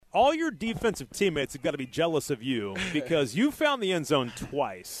all your defensive teammates have got to be jealous of you because you found the end zone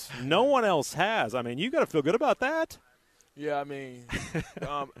twice. No one else has. I mean, you got to feel good about that. Yeah, I mean,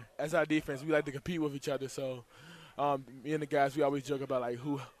 as our defense, we like to compete with each other. So, me and the guys, we always joke about like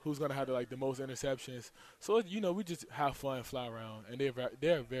who's gonna have the most interceptions. So we just have fun and fly around, and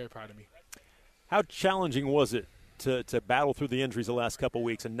they're very proud of me. How challenging was it to battle through the injuries the last couple of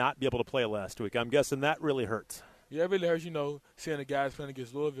weeks and not be able to play last week? I'm guessing that really hurts. Yeah, it really hurts. Seeing the guys playing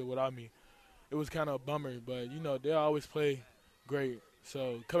against Louisville without me, it was kind of a bummer. But they always play great.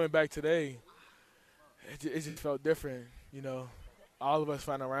 So coming back today, it just felt different. All of us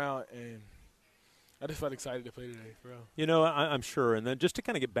flying around, and I just felt excited to play today, for real. I'm sure. And then just to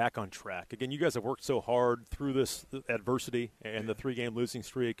kind of get back on track, again, you guys have worked so hard through this adversity and the 3-game losing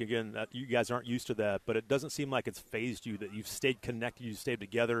streak. Again, you guys aren't used to that, but it doesn't seem like it's phased you, that you've stayed connected, you've stayed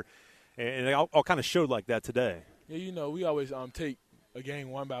together, and it all kind of showed like that today. Yeah, we always take a game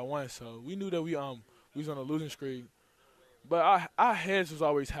one by one, so we knew that we was on a losing streak. But our heads was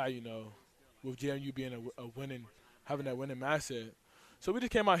always high, with JMU being a winning, having that winning mindset. So we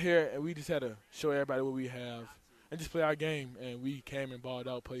just came out here and we just had to show everybody what we have and just play our game. And we came and balled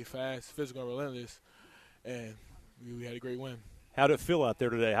out, played fast, physical, and relentless, and we had a great win. How'd it feel out there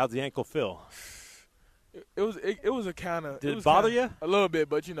today? How'd the ankle feel? It was a kind of. Did it bother you? A little bit,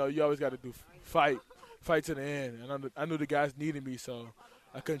 but you always got to fight to the end. And I knew the guys needed me, so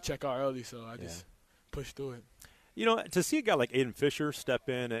I couldn't check out early, so I just pushed through it. To see a guy like Aiden Fisher step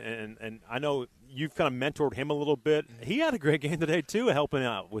in, and I know you've kind of mentored him a little bit. He had a great game today, too, helping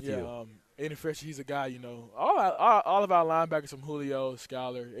out with you. Aiden Fisher, he's a guy, all of our linebackers from Julio,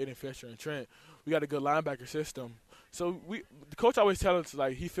 Schuyler, Aiden Fisher, and Trent, we got a good linebacker system. So the coach always tells us,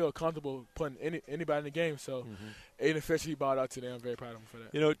 like, he feels comfortable putting anybody in the game. So Aiden Fisher, he balled out today. I'm very proud of him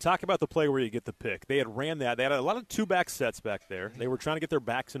for that. Talk about the play where you get the pick. They had ran that. They had a lot of two-back sets back there. They were trying to get their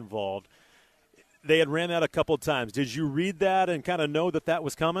backs involved. They had ran that a couple of times. Did you read that and kind of know that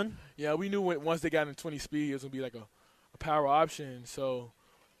was coming? Yeah, we knew once they got in 20 speed, it was going to be like a power option. So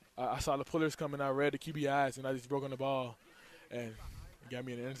I saw the pullers coming. I read the QBIs, and I just broke on the ball and it got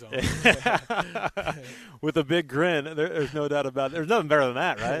me in the end zone. With a big grin, there's no doubt about it. There's nothing better than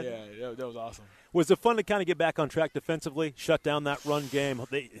that, right? Yeah, that was awesome. Was it fun to kind of get back on track defensively, shut down that run game?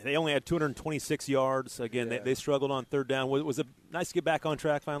 They only had 226 yards. Again, they struggled on third down. Was it nice to get back on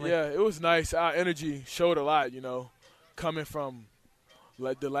track finally? Yeah, it was nice. Our energy showed a lot, coming from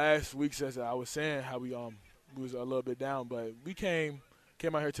like the last weeks, as I was saying, how we was a little bit down. But we came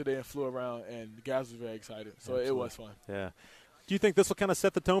out here today and flew around, and the guys were very excited. So Absolutely. It was fun. Yeah. Do you think this will kind of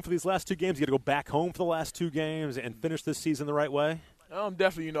set the tone for these last two games? You got to go back home for the last two games and finish this season the right way?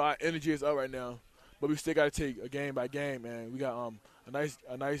 Definitely, our energy is up right now, but we still got to take a game by game, and we got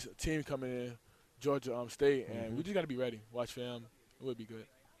a nice team coming in, Georgia State, and we just got to be ready. Watch film, it would be good.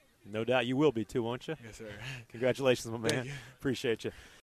 No doubt you will be too, won't you? Yes, sir. Congratulations, my man. Thank you. Appreciate you.